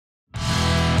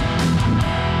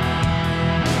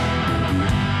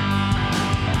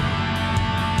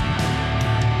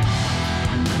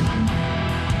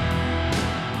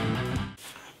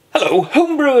Hello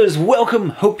homebrewers,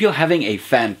 welcome, hope you're having a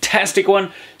fantastic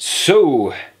one.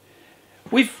 So,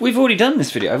 we've already done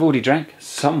this video, I've already drank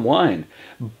some wine,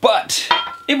 but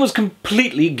it was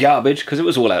completely garbage because it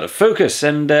was all out of focus,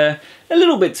 and a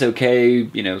little bit's okay,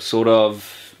 you know, sort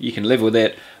of, you can live with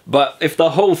it, but if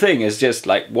the whole thing is just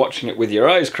like watching it with your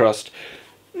eyes crossed,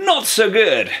 not so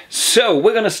good. So,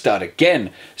 we're gonna start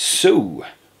again. So,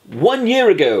 1 year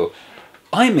ago,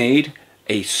 I made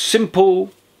a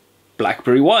simple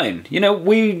blackberry wine. You know,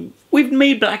 we've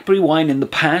made blackberry wine in the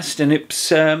past, and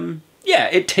it's yeah,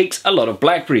 it takes a lot of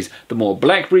blackberries. The more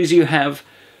blackberries you have,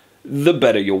 the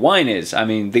better your wine is. I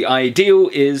mean, the ideal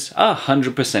is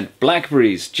 100%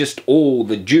 blackberries, just all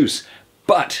the juice.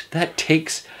 But that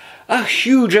takes a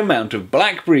huge amount of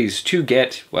blackberries to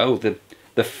get, well,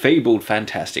 the fabled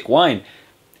fantastic wine.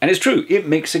 And it's true, it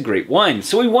makes a great wine.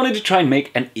 So we wanted to try and make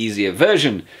an easier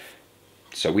version.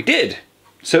 So we did.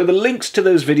 So the links to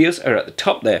those videos are at the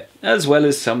top there, as well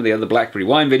as some of the other blackberry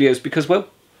wine videos, because, well,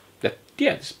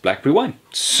 yeah, it's blackberry wine.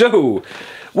 So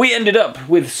we ended up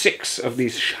with 6 of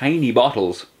these shiny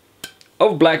bottles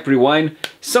of blackberry wine,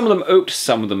 some of them oaked,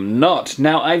 some of them not.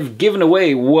 Now, I've given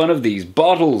away one of these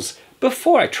bottles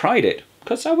before I tried it,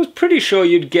 because I was pretty sure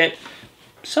you'd get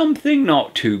something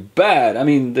not too bad. I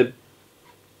mean, the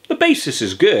basis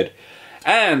is good.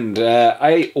 And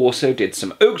I also did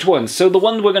some oaked ones. So the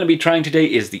one we're going to be trying today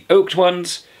is the oaked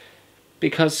ones,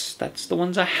 because that's the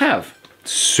ones I have.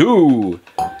 So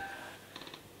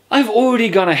I've already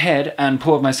gone ahead and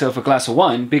poured myself a glass of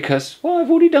wine because, well, I've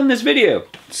already done this video.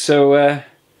 So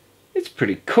it's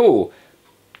pretty cool.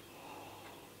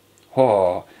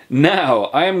 Oh,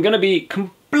 now I am going to be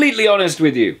completely honest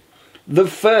with you. The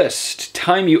first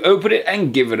time you open it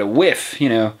and give it a whiff, you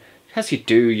know, as you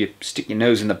do, you stick your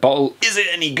nose in the bottle. Is it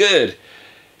any good?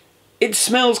 It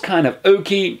smells kind of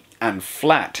oaky and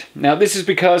flat. Now this is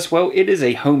because, well, it is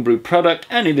a homebrew product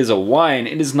and it is a wine.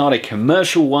 It is not a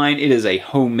commercial wine, it is a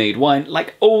homemade wine,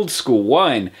 like old school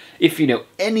wine. If you know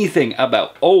anything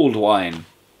about old wine,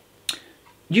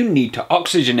 you need to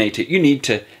oxygenate it. You need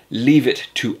to leave it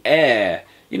to air.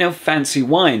 You know, fancy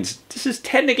wines. This is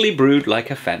technically brewed like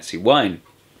a fancy wine.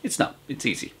 It's not, it's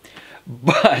easy.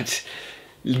 But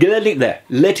letting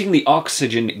the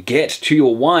oxygen get to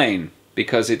your wine,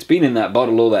 because it's been in that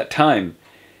bottle all that time,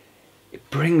 it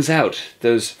brings out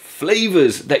those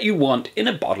flavors that you want in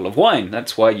a bottle of wine.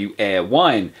 That's why you air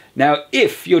wine. Now,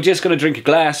 if you're just going to drink a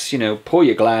glass, you know, pour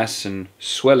your glass and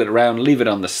swirl it around, leave it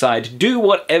on the side, do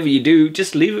whatever you do,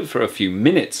 just leave it for a few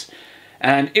minutes,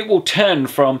 and it will turn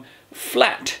from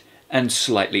flat and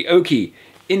slightly oaky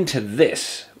into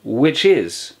this, which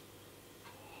is,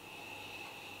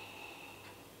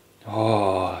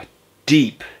 oh,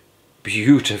 deep,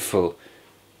 beautiful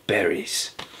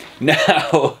berries.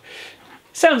 Now,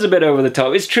 sounds a bit over the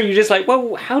top. It's true, you're just like,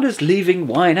 well, how does leaving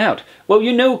wine out? Well,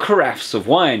 you know carafes of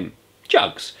wine,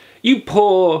 jugs. You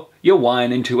pour your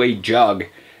wine into a jug,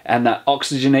 and that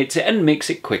oxygenates it and makes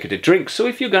it quicker to drink. So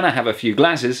if you're going to have a few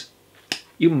glasses,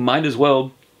 you might as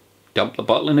well dump the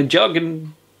bottle in a jug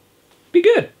and be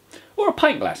good. Or a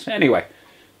pint glass. Anyway,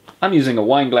 I'm using a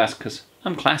wine glass because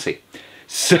I'm classy.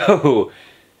 So,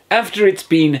 after it's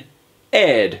been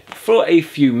aired for a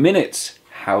few minutes,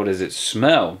 how does it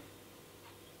smell?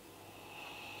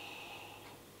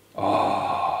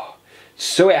 Oh,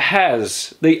 so it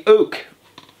has, the oak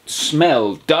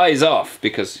smell dies off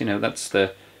because, you know, that's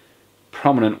the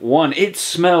prominent one. It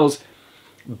smells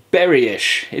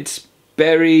berryish. It's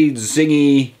berry,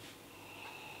 zingy.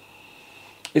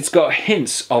 It's got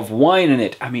hints of wine in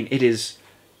it. I mean,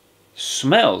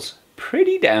 smells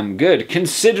pretty damn good,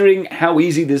 considering how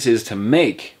easy this is to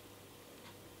make.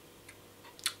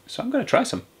 So I'm going to try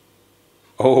some.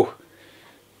 Oh,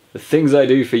 the things I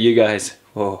do for you guys.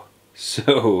 Oh,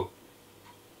 so.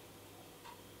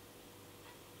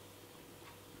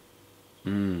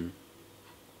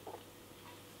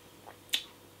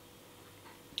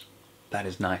 That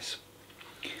is nice.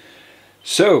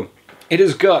 So, it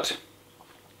has got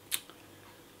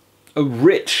a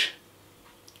rich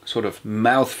sort of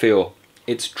mouthfeel.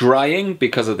 It's drying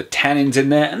because of the tannins in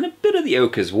there and a bit of the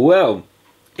oak as well.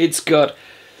 It's got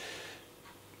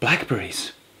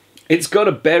blackberries. It's got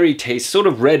a berry taste, sort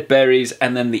of red berries,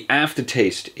 and then the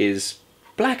aftertaste is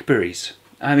blackberries.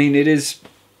 I mean, it is,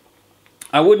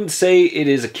 I wouldn't say it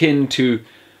is akin to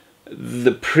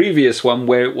the previous one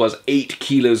where it was 8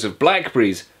 kilos of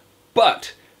blackberries,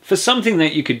 but for something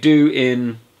that you could do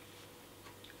in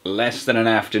less than an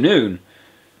afternoon,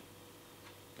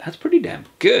 that's pretty damn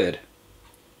good.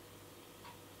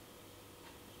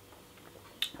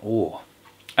 Oh,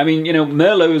 I mean, you know,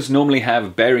 Merlots normally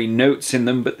have berry notes in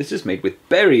them, but this is made with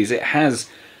berries. It has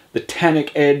The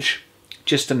tannic edge,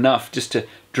 just enough just to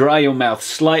dry your mouth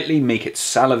slightly, make it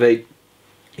salivate.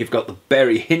 You've got the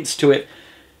berry hints to it.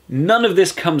 None of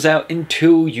this comes out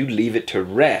until you leave it to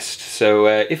rest. So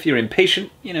if you're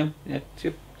impatient, you know,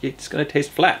 it's going to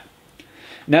taste flat.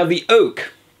 Now the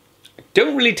oak, I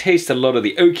don't really taste a lot of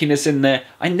the oakiness in there.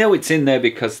 I know it's in there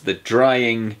because the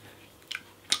drying,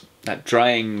 that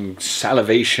drying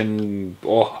salivation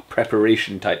or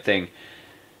preparation type thing.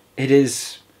 It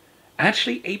is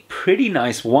actually a pretty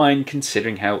nice wine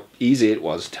considering how easy it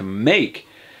was to make.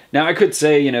 Now I could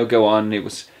say, you know, go on, it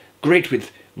was great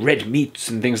with red meats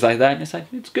and things like that. And it's like,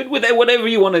 it's good with whatever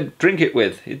you want to drink it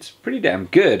with. It's pretty damn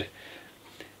good.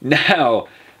 Now,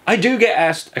 I do get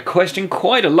asked a question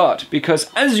quite a lot because,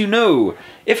 as you know,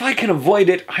 if I can avoid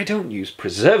it, I don't use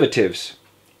preservatives.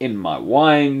 In my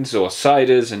wines or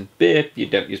ciders and beer, you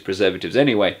don't use preservatives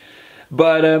anyway.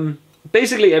 But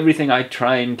basically everything I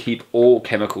try and keep all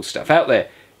chemical stuff out there.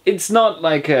 It's not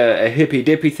like a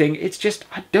hippy-dippy thing, it's just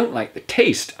I don't like the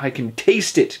taste. I can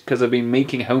taste it because I've been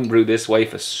making homebrew this way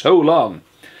for so long.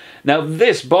 Now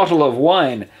this bottle of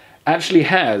wine actually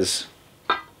has,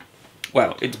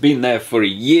 well, it's been there for a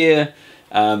year.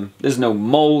 There's no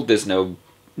mold, there's no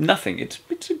nothing.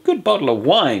 It's a good bottle of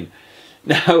wine.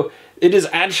 Now it is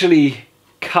actually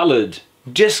coloured,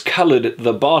 discoloured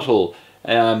the bottle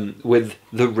with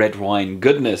the red wine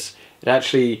goodness. It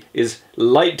actually is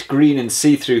light green and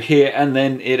see-through here, and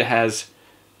then it has,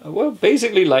 well,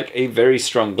 basically like a very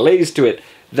strong glaze to it.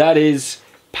 That is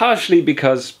partially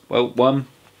because, well, one,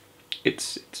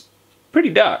 it's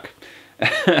pretty dark.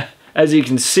 As you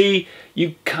can see,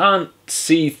 you can't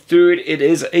see through it. It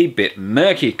is a bit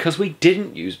murky because we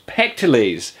didn't use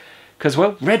pectolase. Because,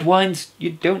 well, red wines,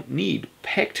 you don't need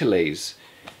pectolase.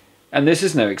 And this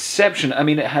is no exception. I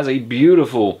mean, it has a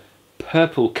beautiful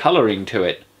purple colouring to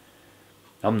it.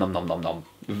 Nom nom nom nom nom.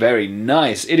 Very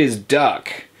nice. It is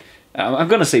dark. I'm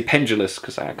going to say pendulous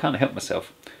because I can't help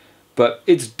myself. But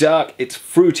it's dark, it's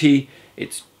fruity,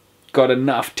 it's got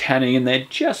enough tanning in there,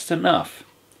 just enough.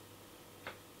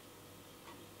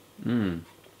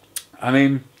 I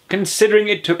mean, considering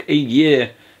it took a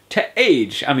year to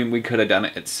age, I mean, we could have done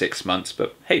it at 6 months,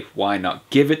 but hey, why not?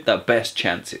 Give it the best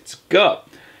chance it's got.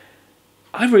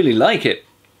 I really like it.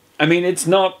 I mean, it's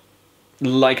not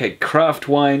like a craft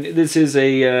wine. This is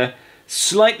a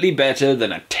slightly better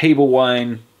than a table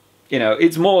wine. You know,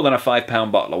 it's more than a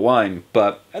 £5 bottle of wine,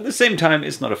 but at the same time,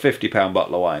 it's not a £50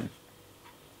 bottle of wine.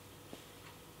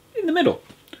 In the middle.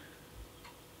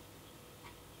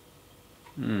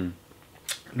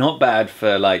 Not bad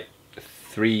for like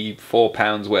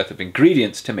 £3–4 worth of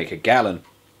ingredients to make a gallon.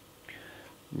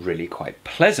 Really quite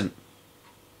pleasant.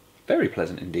 Very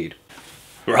pleasant indeed.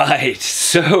 Right,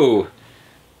 so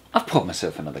I've poured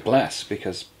myself another glass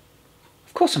because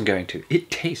of course I'm going to. It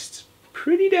tastes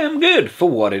pretty damn good for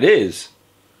what it is.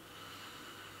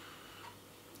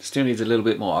 Still needs a little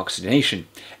bit more oxidation.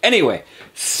 Anyway,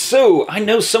 so I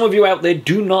know some of you out there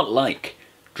do not like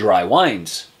dry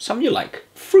wines. Some of you like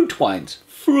fruit wines,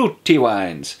 fruity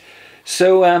wines.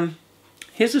 So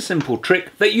here's a simple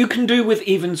trick that you can do with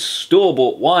even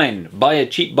store-bought wine. Buy a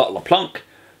cheap bottle of plunk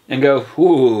and go,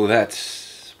 ooh,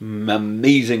 that's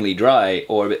amazingly dry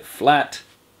or a bit flat.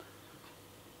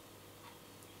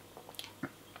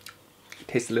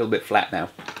 Tastes a little bit flat now.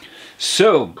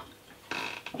 So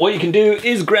what you can do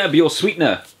is grab your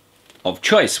sweetener of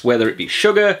choice, whether it be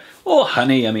sugar or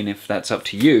honey. I mean, if that's up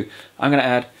to you. I'm going to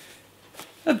add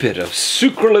a bit of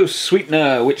sucralose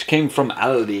sweetener, which came from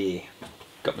Aldi.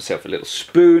 Got myself a little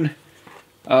spoon.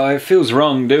 Oh, it feels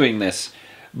wrong doing this,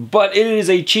 but it is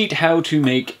a cheat how to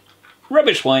make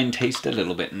rubbish wine taste a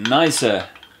little bit nicer.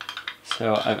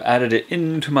 So I've added it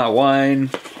into my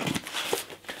wine.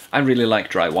 I really like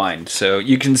dry wine, so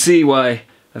you can see why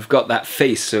I've got that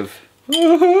face of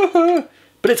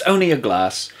but it's only a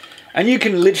glass. And you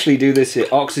can literally do this, it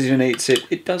oxygenates it,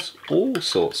 it does all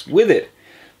sorts with it.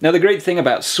 Now the great thing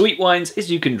about sweet wines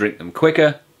is you can drink them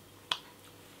quicker.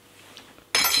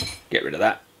 Get rid of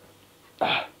that.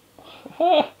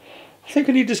 I think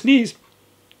I need to sneeze.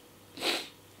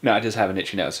 No, I just have an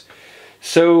itchy nose.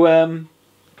 So,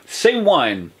 same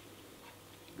wine.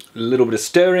 A little bit of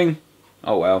stirring.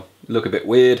 Oh well, look a bit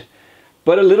weird.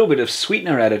 But a little bit of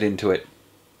sweetener added into it.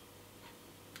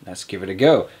 Let's give it a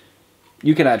go.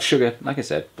 You can add sugar, like I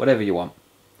said, whatever you want.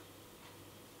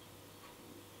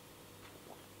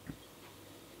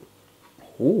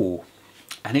 Ooh,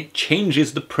 and it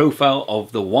changes the profile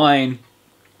of the wine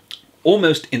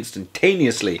almost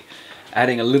instantaneously,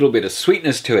 adding a little bit of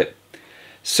sweetness to it.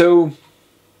 So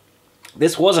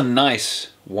this was a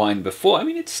nice wine before. I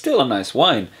mean, it's still a nice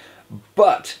wine,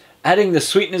 but adding the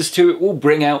sweetness to it will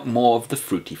bring out more of the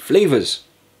fruity flavours.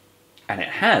 And it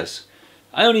has.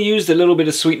 I only used a little bit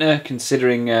of sweetener,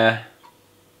 considering I'm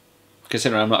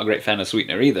not a great fan of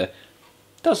sweetener either.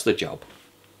 Does the job.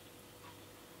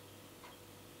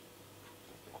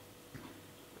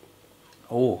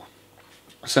 Oh,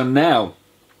 so now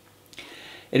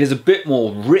it is a bit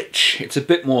more rich, it's a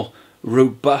bit more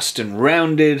robust and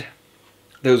rounded.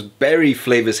 Those berry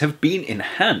flavours have been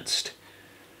enhanced.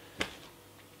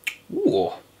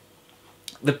 Ooh.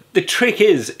 The trick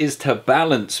is to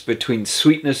balance between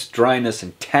sweetness, dryness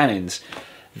and tannins.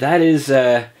 That is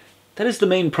the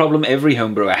main problem every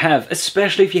homebrewer have,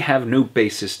 especially if you have no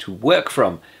basis to work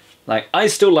from. Like, I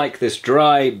still like this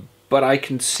dry, but I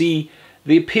can see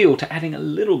the appeal to adding a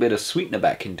little bit of sweetener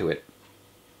back into it.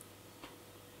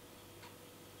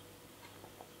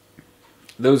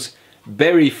 Those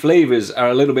berry flavours are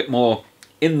a little bit more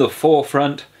in the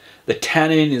forefront. The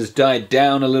tannin is died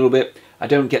down a little bit. I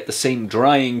don't get the same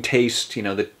drying taste, you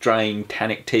know, the drying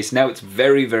tannic taste. Now it's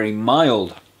very, very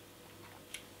mild.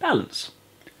 Balance.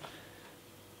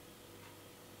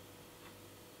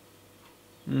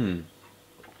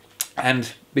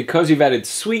 And because you've added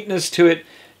sweetness to it,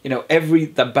 you know,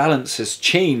 the balance has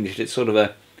changed. It's sort of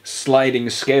a sliding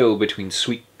scale between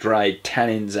sweet, dry,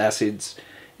 tannins, acids.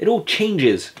 It all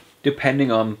changes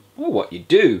depending on, well, what you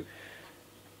do.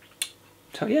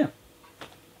 So yeah.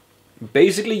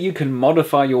 Basically, you can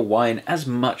modify your wine as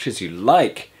much as you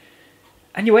like.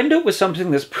 And you end up with something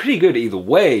that's pretty good either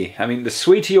way. I mean, the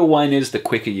sweeter your wine is, the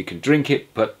quicker you can drink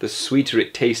it, but the sweeter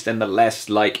it tastes and the less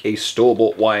like a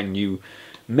store-bought wine you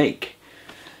make.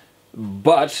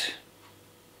 But,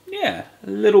 yeah,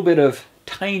 tiny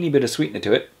bit of sweetener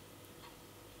to it.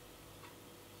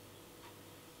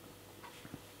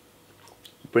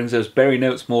 Brings those berry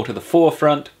notes more to the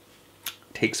forefront,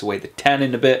 takes away the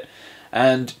tannin a bit,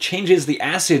 and changes the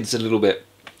acids a little bit,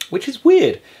 which is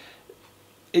weird.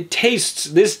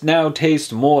 This now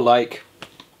tastes more like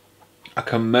a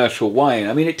commercial wine.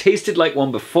 I mean, it tasted like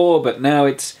one before, but now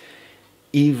it's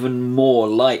even more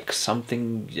like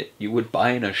something you would buy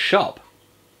in a shop.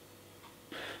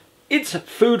 It's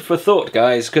food for thought,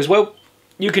 guys, because, well,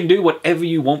 you can do whatever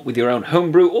you want with your own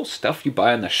homebrew or stuff you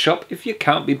buy in the shop if you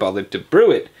can't be bothered to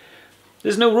brew it.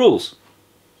 There's no rules.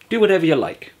 Do whatever you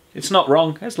like. It's not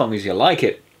wrong, as long as you like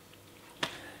it.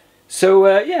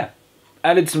 So, yeah,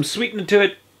 added some sweetener to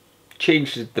it,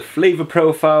 changed the flavour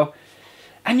profile,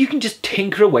 and you can just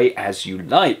tinker away as you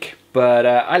like. But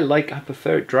I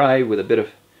prefer it dry with a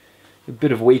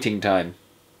bit of waiting time.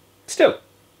 Still,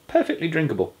 perfectly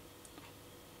drinkable.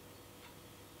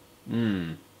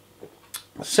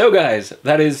 So guys,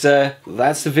 that's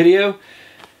the video.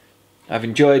 I've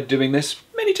enjoyed doing this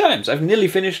many times. I've nearly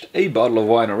finished a bottle of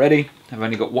wine already. I've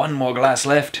only got one more glass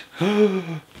left.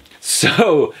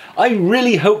 So, I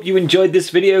really hope you enjoyed this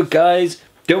video, guys.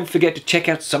 Don't forget to check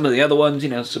out some of the other ones, you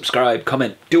know, subscribe,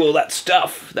 comment, do all that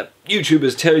stuff that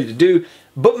YouTubers tell you to do.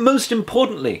 But most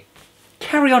importantly,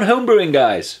 carry on homebrewing,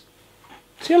 guys.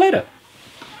 See you later.